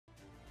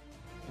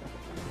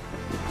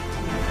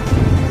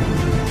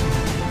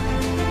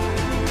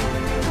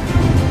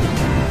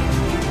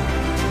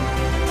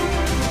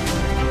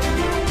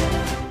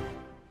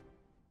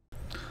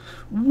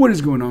What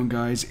is going on,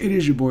 guys? It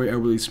is your boy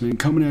Everleasman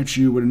coming at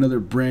you with another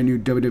brand new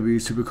WWE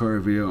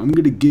Supercard video. I'm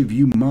going to give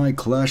you my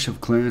Clash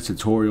of Clans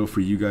tutorial for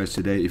you guys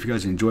today. If you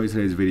guys enjoyed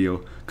today's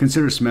video,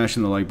 consider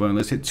smashing the like button.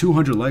 Let's hit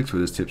 200 likes for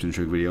this tips and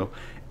trick video,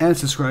 and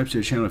subscribe to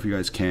the channel if you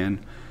guys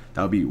can.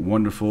 That would be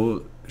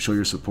wonderful. Show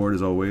your support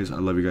as always. I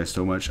love you guys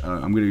so much.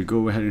 I'm going to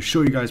go ahead and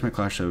show you guys my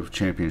Clash of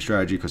Champions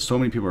strategy because so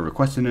many people are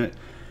requesting it.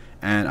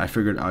 And I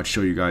figured I'd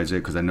show you guys it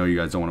because I know you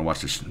guys don't want to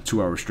watch this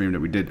 2-hour stream that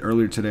we did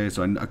earlier today.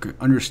 So I could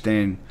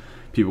understand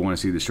people want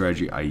to see the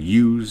strategy I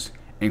used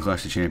in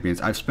Clash of Champions.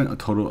 I've spent a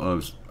total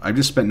of, I've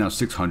just spent now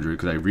 600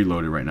 because I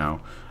reloaded right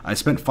now. I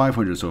spent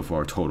 500 so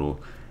far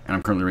total, and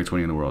I'm currently ranked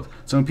 20 in the world.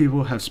 Some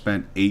people have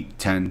spent 8,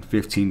 10,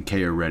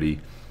 15K already,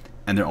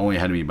 and they're only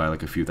ahead of me by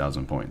like a few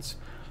thousand points.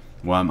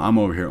 Well, I'm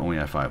over here only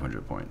at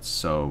 500 points.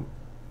 So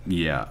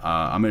yeah,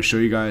 I'm going to show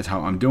you guys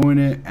how I'm doing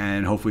it,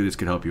 and hopefully this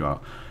could help you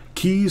out.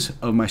 Keys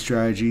of my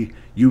strategy: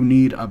 you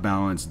need a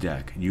balanced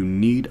deck. You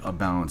need a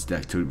balanced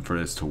deck for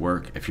this to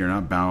work. If you're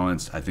not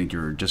balanced, I think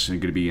you're just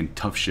going to be in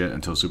tough shit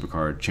until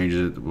Supercard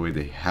changes it the way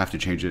they have to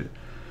change it.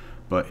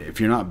 But if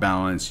you're not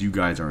balanced, you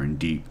guys are in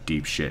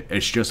deep shit.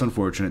 It's just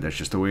unfortunate. That's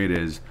just the way it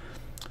is.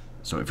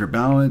 So if you're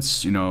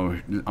balanced, you know,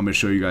 I'm going to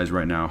show you guys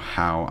right now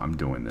how I'm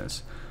doing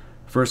this.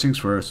 First things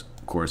first,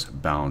 of course,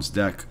 balanced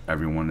deck.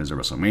 Everyone is a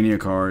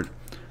WrestleMania card.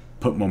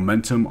 Put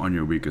momentum on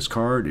your weakest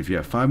card. If you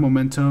have 5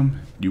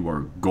 momentum, you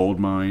are gold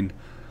mine.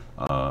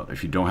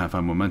 If you don't have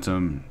 5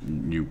 momentum,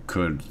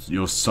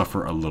 you'll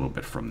suffer a little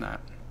bit from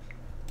that.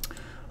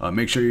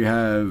 Make sure you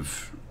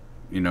have,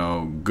 you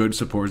know, good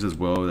supports as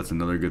well. That's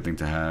another good thing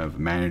to have.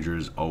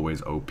 Managers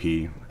always OP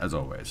as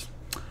always.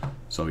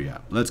 So yeah,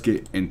 let's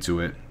get into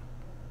it.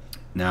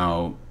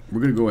 Now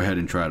we're gonna go ahead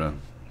and try to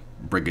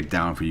break it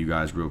down for you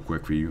guys real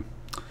quick for you.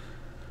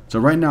 So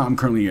right now I'm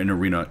currently in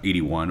Arena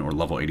 81, or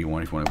level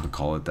 81 if you want to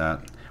call it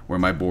that, where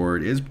my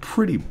board is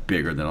pretty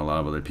bigger than a lot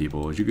of other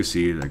people. As you can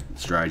see, like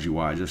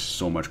strategy-wise, there's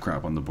so much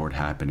crap on the board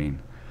happening.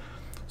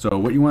 So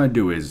what you want to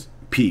do is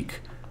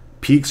peak.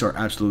 Peaks are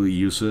absolutely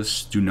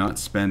useless. Do not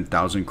spend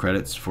 1,000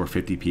 credits for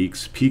 50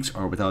 peaks. Peaks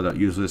are without doubt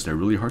useless. They're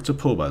really hard to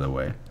pull, by the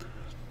way.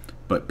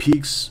 But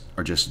peaks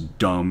are just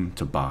dumb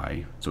to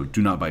buy, so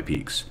do not buy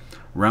peaks.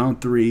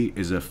 Round 3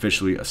 is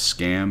officially a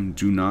scam.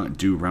 Do not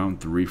do round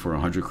 3 for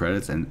 100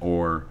 credits,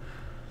 or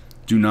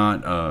do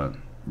not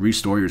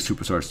restore your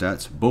superstar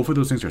stats. Both of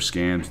those things are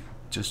scams.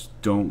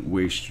 Just don't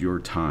waste your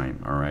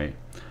time, alright?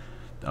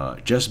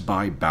 Just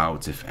buy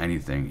bouts, if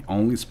anything.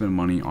 Only spend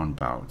money on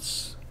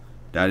bouts.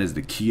 That is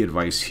the key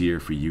advice here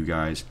for you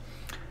guys.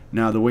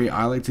 Now, the way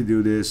I like to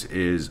do this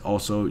is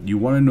also, you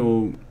want to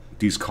know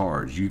these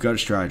cards. You got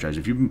to strategize.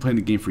 If you've been playing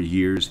the game for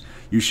years,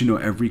 you should know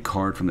every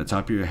card from the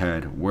top of your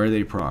head, where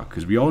they proc,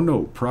 because we all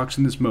know procs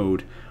in this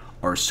mode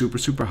are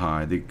super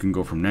high. They can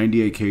go from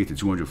 98k to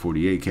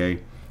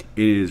 248k.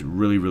 It is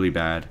really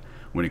bad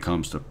when it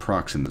comes to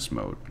procs in this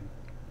mode.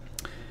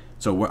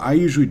 So what I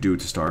usually do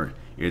to start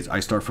is I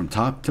start from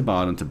top to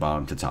bottom to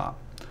bottom to top.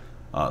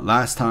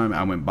 Last time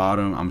I went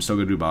bottom. I'm still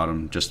gonna do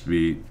bottom just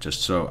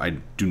so I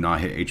do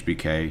not hit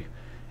HBK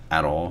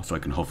at all, so I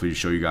can hopefully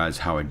show you guys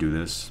how I do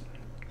this.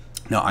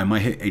 Now, I might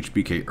hit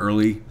HBK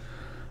early,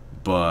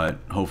 but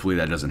hopefully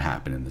that doesn't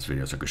happen in this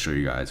video, so I can show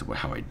you guys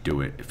how I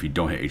do it if you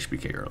don't hit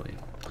HBK early.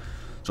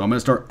 So I'm going to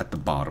start at the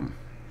bottom.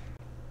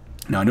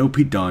 Now, I know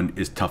Pete Dunne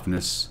is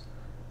toughness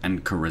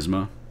and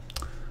charisma,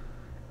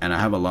 and I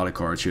have a lot of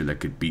cards here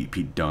that could beat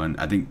Pete Dunne.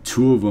 I think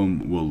 2 of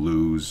them will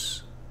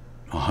lose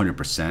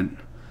 100%,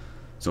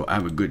 so I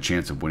have a good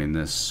chance of winning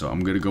this. So I'm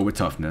going to go with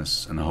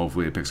toughness, and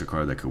hopefully it picks a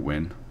card that could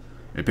win.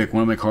 It picked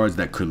one of my cards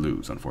that could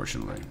lose,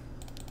 unfortunately.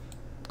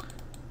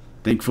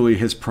 Thankfully,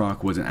 his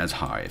proc wasn't as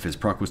high. If his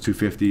proc was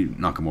 250,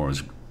 Nakamura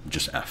was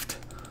just effed.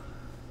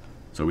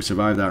 So we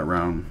survived that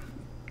round.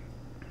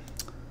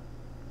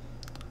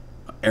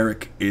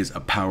 Eric is a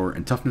power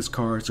and toughness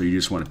card, so you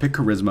just want to pick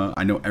charisma.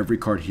 I know every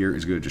card here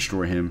is going to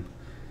destroy him,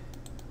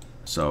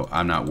 so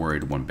I'm not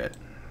worried one bit.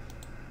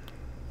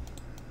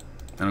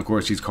 And of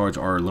course, these cards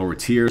are lower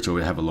tier, so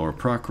they have a lower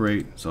proc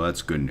rate, so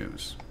that's good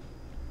news.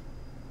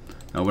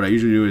 Now, what I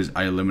usually do is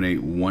I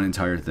eliminate one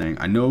entire thing.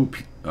 I know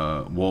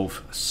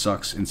Wolf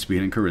sucks in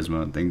speed and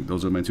charisma. I think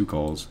those are my 2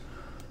 calls.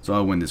 So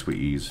I'll win this with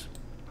ease.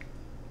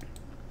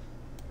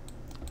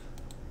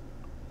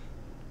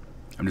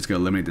 I'm just going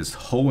to eliminate this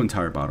whole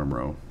entire bottom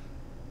row.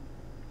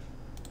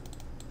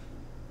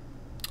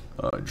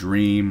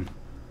 Dream.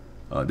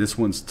 This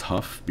one's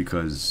tough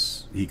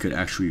because he could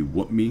actually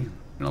whoop me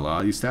in a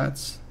lot of these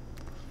stats.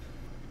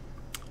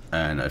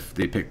 And if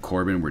they pick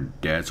Corbin, we're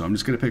dead. So I'm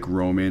just going to pick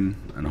Roman,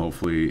 and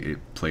hopefully it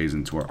plays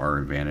into our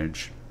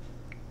advantage.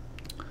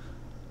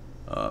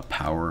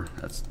 Power,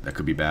 that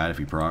could be bad if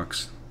he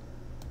procs.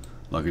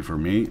 Lucky for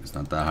me, it's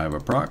not that high of a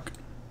proc.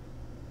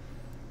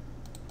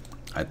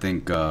 I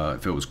think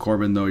if it was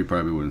Corbin, though, he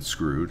probably wouldn't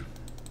screwed.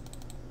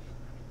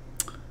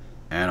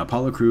 And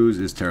Apollo Crews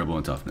is terrible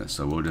in toughness,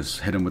 so we'll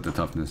just hit him with the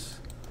toughness.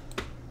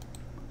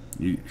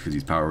 Because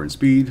he's power and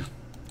speed,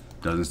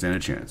 doesn't stand a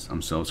chance.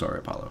 I'm so sorry,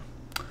 Apollo.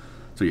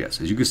 So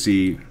yes, as you can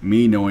see,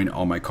 me knowing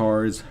all my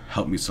cards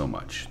helped me so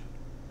much.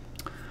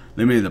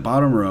 Eliminated the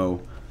bottom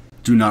row.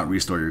 Do not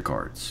restore your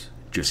cards.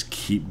 Just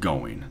keep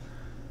going.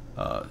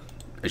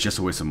 It's just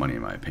a waste of money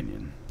in my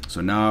opinion. So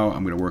now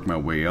I'm going to work my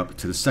way up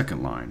to the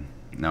second line.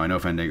 Now I know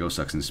Fandango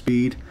sucks in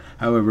speed.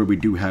 However, we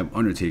do have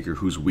Undertaker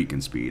who's weak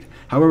in speed.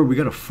 However, we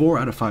got a 4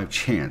 out of 5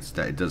 chance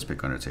that it does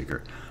pick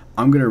Undertaker.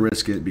 I'm going to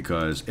risk it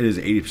because it is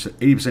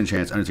 80%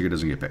 chance Undertaker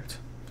doesn't get picked.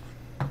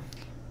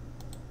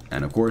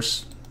 And of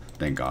course,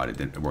 thank God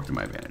it worked in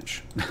my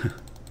advantage.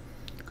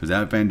 Because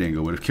that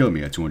Fandango would have killed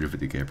me at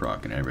 250k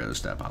proc and every other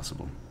stat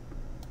possible.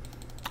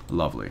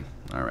 Lovely.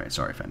 Alright,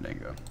 sorry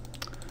Fandango.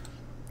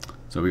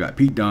 So we got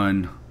Pete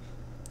Dunne.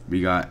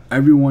 We got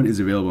everyone is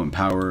available in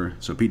power,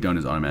 so Pete Dunne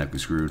is automatically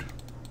screwed.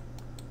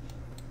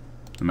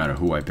 No matter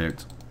who I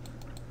picked.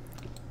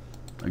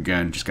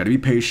 Again, just got to be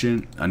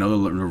patient. I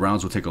know the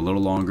rounds will take a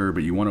little longer,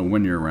 but you want to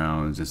win your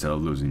rounds instead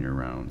of losing your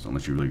rounds,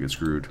 unless you really get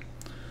screwed.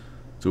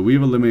 So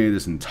we've eliminated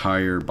this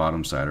entire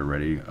bottom side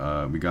already.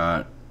 We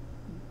got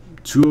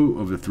 2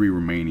 of the 3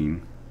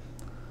 remaining.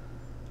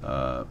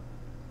 We're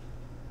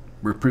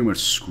pretty much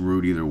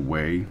screwed either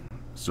way.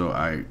 So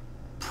I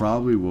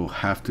probably will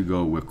have to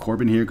go with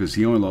Corbin here because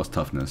he only lost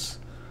toughness.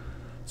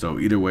 So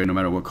either way, no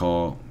matter what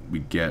call we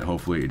get,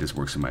 hopefully it just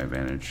works in my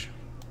advantage.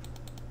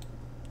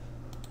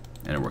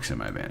 And it works in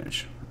my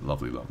advantage.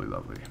 Lovely, lovely,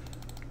 lovely.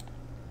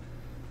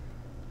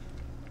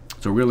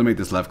 So we're going to eliminate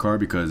this left card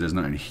because there's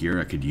nothing here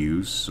I could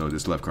use. So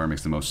this left card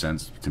makes the most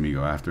sense to me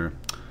go after.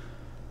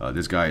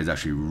 This guy is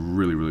actually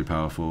really, really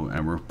powerful.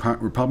 And we're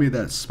probably at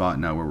that spot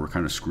now where we're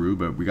kind of screwed.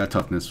 But we got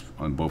toughness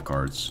on both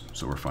cards.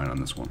 So we're fine on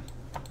this one.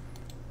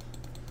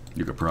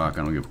 You could proc,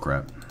 I don't give a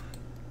crap.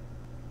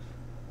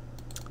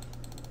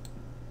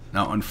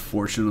 Now,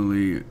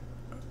 unfortunately,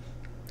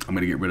 I'm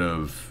going to get rid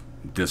of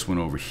this one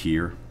over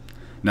here.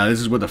 Now, this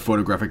is where the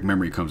photographic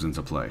memory comes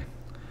into play.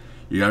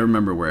 You got to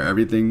remember where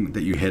everything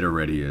that you hit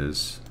already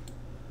is.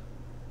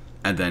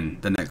 And then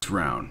the next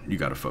round, you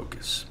got to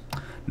focus.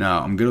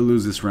 Now, I'm going to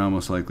lose this round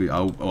most likely.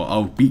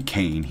 I'll beat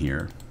Kane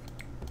here.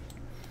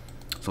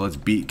 So let's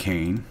beat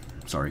Kane.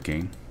 Sorry,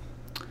 Kane.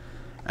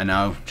 And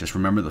now, just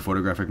remember the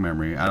photographic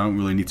memory. I don't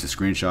really need to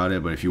screenshot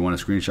it, but if you want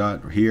to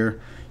screenshot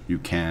here, you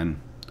can.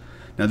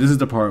 Now, this is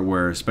the part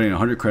where spending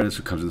 100 credits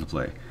comes into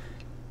play.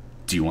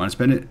 Do you want to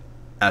spend it?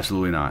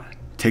 Absolutely not.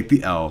 Take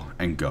the L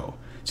and go.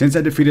 Since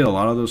I defeated a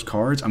lot of those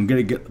cards, I'm going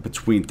to get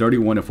between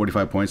 31 and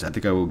 45 points. I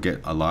think I will get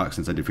a lot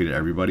since I defeated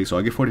everybody. So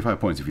I'll get 45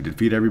 points. If you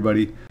defeat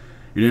everybody,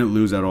 you didn't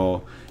lose at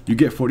all, you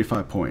get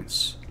 45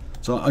 points.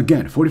 So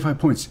again, 45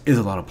 points is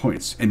a lot of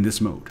points in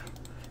this mode.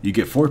 You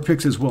get 4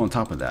 picks as well on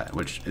top of that,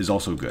 which is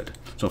also good.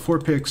 So 4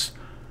 picks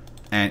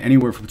and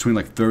anywhere from between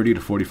like 30 to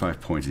 45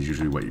 points is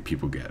usually what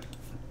people get.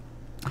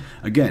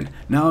 Again,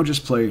 now I'll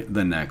just play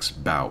the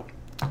next bout.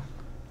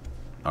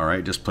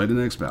 Alright, just play the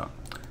next bout.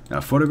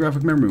 Now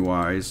photographic memory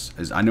wise,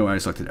 as I know I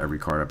selected every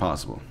card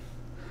possible.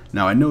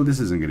 Now I know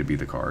this isn't going to be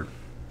the card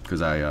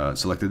because I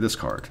selected this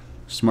card.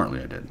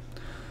 Smartly I did.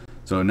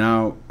 So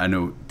now I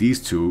know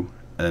these two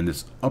and then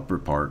this upper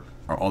part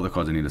are all the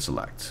cards I need to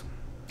select.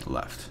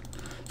 Left.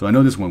 So I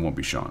know this one won't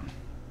be Sean.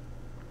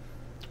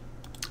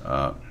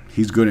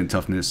 He's good in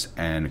toughness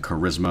and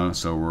charisma,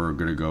 so we're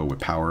going to go with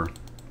power.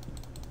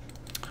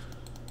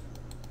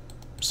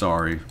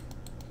 Sorry,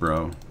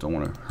 bro. Don't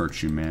want to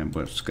hurt you, man,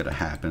 but it's going to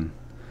happen.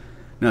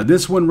 Now,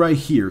 this one right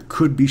here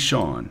could be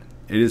Sean.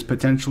 It is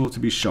potential to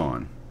be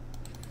Sean.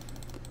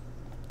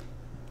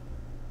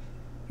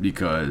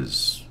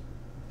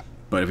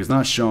 But if it's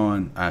not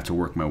Sean, I have to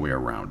work my way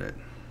around it,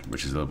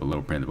 which is a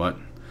little pain in the butt.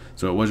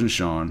 So it wasn't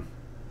Sean.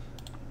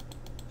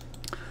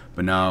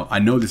 But now, I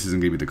know this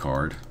isn't going to be the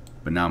card,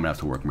 but now I'm going to have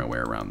to work my way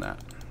around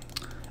that.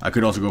 I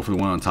could also go for the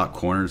one on top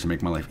corner to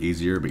make my life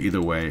easier, but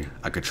either way,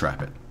 I could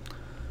trap it.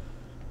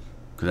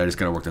 Because I just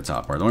got to work the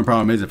top part. The only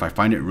problem is if I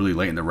find it really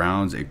late in the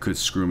rounds, it could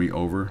screw me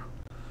over.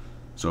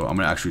 So I'm going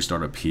to actually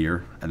start up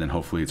here, and then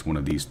hopefully it's one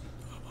of these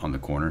on the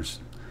corners.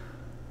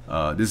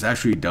 This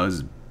actually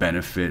does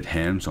benefit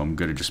him, so I'm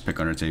going to just pick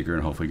Undertaker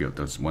and hopefully get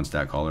this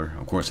 1-stat caller.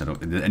 Of course,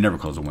 it never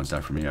calls a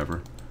 1-stat for me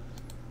ever.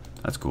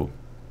 That's cool.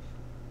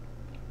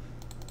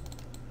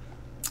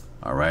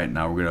 Alright,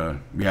 now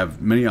we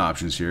have many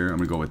options here. I'm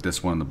going to go with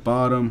this one on the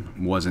bottom.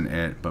 Wasn't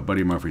it, but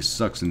Buddy Murphy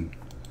sucks in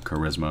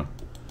charisma.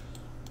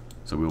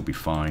 So we'll be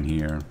fine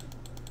here.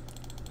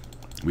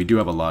 We do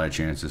have a lot of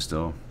chances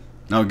still.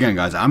 Now again,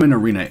 guys, I'm in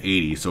Arena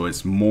 80, so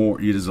it's more.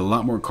 There's a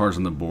lot more cards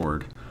on the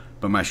board.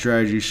 But my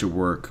strategy should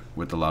work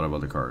with a lot of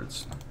other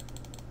cards.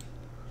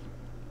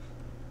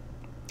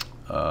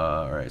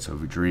 Alright, so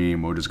if we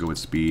dream, we'll just go with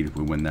speed.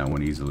 We win that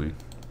one easily.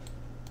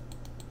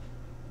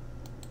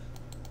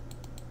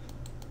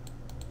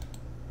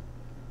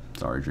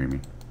 Sorry,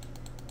 dreaming.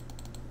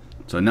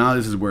 So now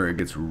this is where it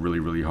gets really,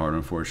 really hard,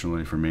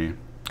 unfortunately, for me.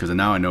 Because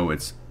now I know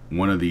it's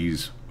one of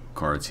these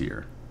cards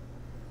here.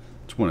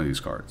 It's one of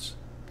these cards.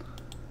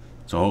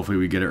 So hopefully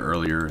we get it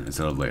earlier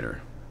instead of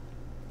later.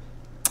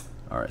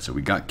 Alright, so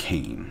we got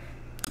Kane.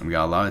 And we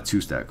got a lot of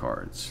 2-stat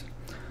cards.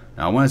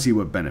 Now I want to see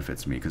what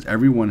benefits me, because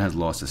everyone has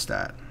lost a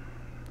stat.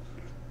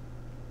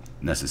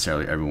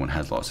 Necessarily everyone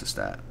has lost a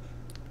stat.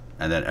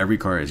 And then every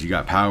card is, you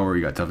got power,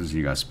 you got toughness, and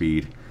you got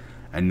speed.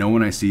 And no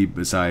one I see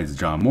besides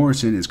John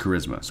Morrison is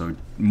charisma. So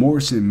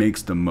Morrison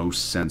makes the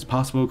most sense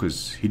possible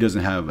because he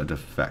doesn't have a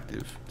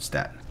defective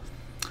stat.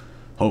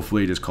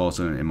 Hopefully it just calls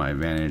it in my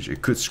advantage.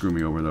 It could screw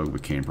me over though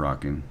with Kane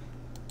procking.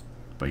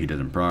 But he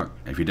doesn't proc.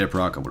 If he did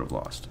proc, I would have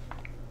lost.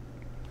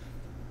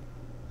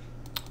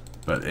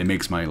 But it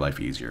makes my life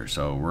easier.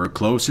 So we're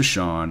close to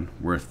Sean.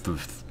 We're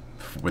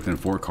within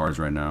 4 cards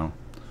right now.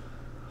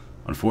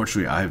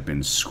 Unfortunately, I've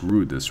been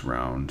screwed this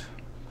round.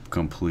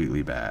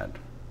 Completely bad.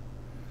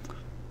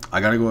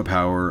 I gotta go with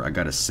power. I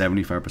got a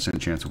 75%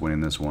 chance of winning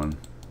this one.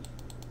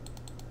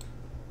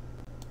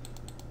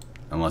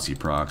 Unless he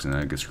procs and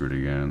I get screwed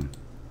again.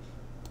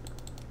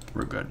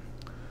 We're good.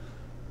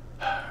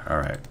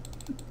 Alright.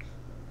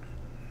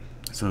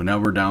 So now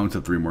we're down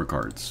to 3 more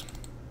cards.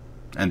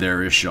 And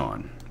there is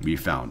Sean. We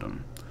found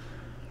him.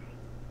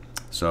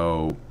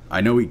 So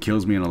I know he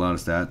kills me in a lot of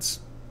stats.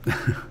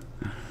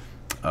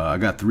 I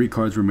got 3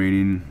 cards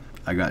remaining.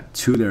 I got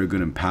 2 that are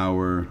good in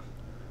power,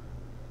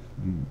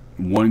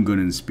 1 good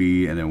in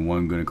speed, and then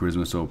 1 good in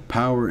charisma. So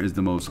power is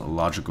the most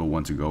logical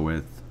one to go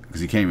with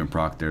because he can't even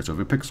proc there. So if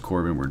it picks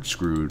Corbin, we're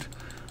screwed.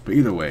 But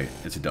either way,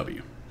 it's a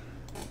W.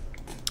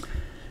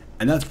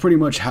 And that's pretty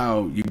much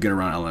how you get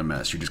around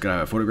LMS. You just gotta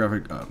have a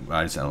photographic,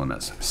 I just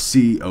LMS,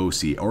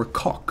 COC or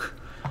COC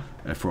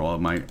for all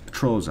of my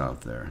trolls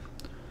out there.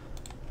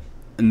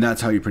 And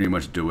that's how you pretty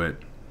much do it.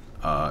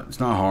 It's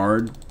not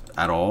hard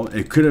at all.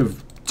 It could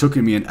have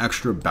taken me an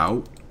extra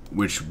bout,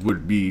 which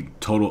would be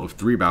total of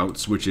 3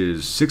 bouts, which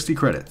is 60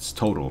 credits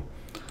total.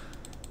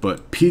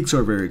 But peaks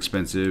are very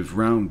expensive.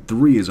 Round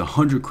 3 is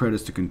 100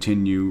 credits to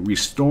continue.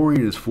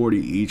 Restoring is 40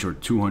 each or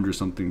 200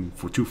 something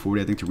for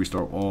 240 I think to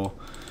restart all.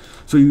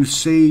 So you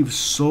save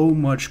so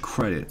much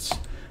credits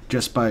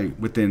just by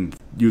within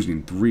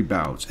using 3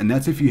 bouts. And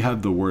that's if you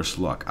have the worst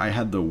luck. I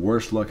had the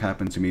worst luck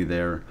happen to me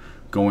there,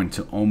 going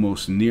to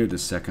almost near the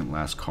second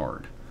last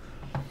card.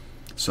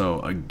 So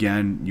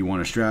again, you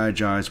want to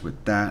strategize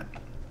with that.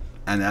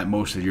 And at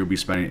most that you'll be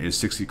spending is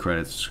 60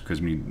 credits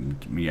because when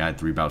you add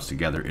 3 bouts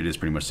together, it is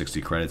pretty much 60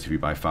 credits if you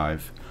buy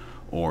 5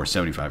 or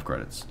 75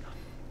 credits.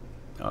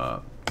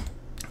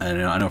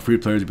 And I know free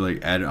players will be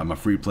like, Ed, I'm a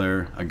free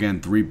player.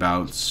 Again, 3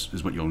 bouts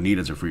is what you'll need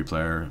as a free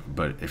player.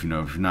 But if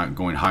you're not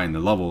going high in the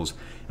levels,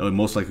 it will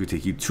most likely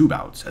take you 2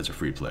 bouts as a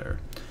free player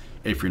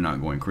if you're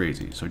not going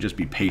crazy. So just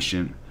be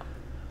patient.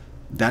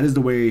 That is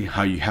the way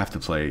how you have to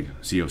play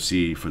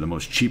COC for the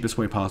most cheapest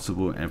way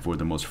possible and for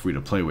the most free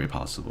to play way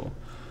possible.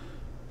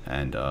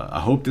 And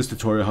I hope this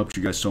tutorial helped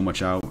you guys so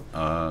much out.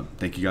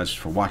 Thank you guys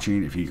for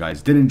watching. If you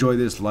guys did enjoy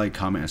this, like,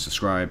 comment, and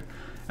subscribe.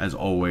 As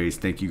always,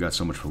 thank you guys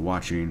so much for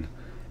watching.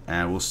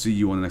 And we'll see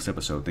you on the next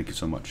episode. Thank you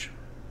so much.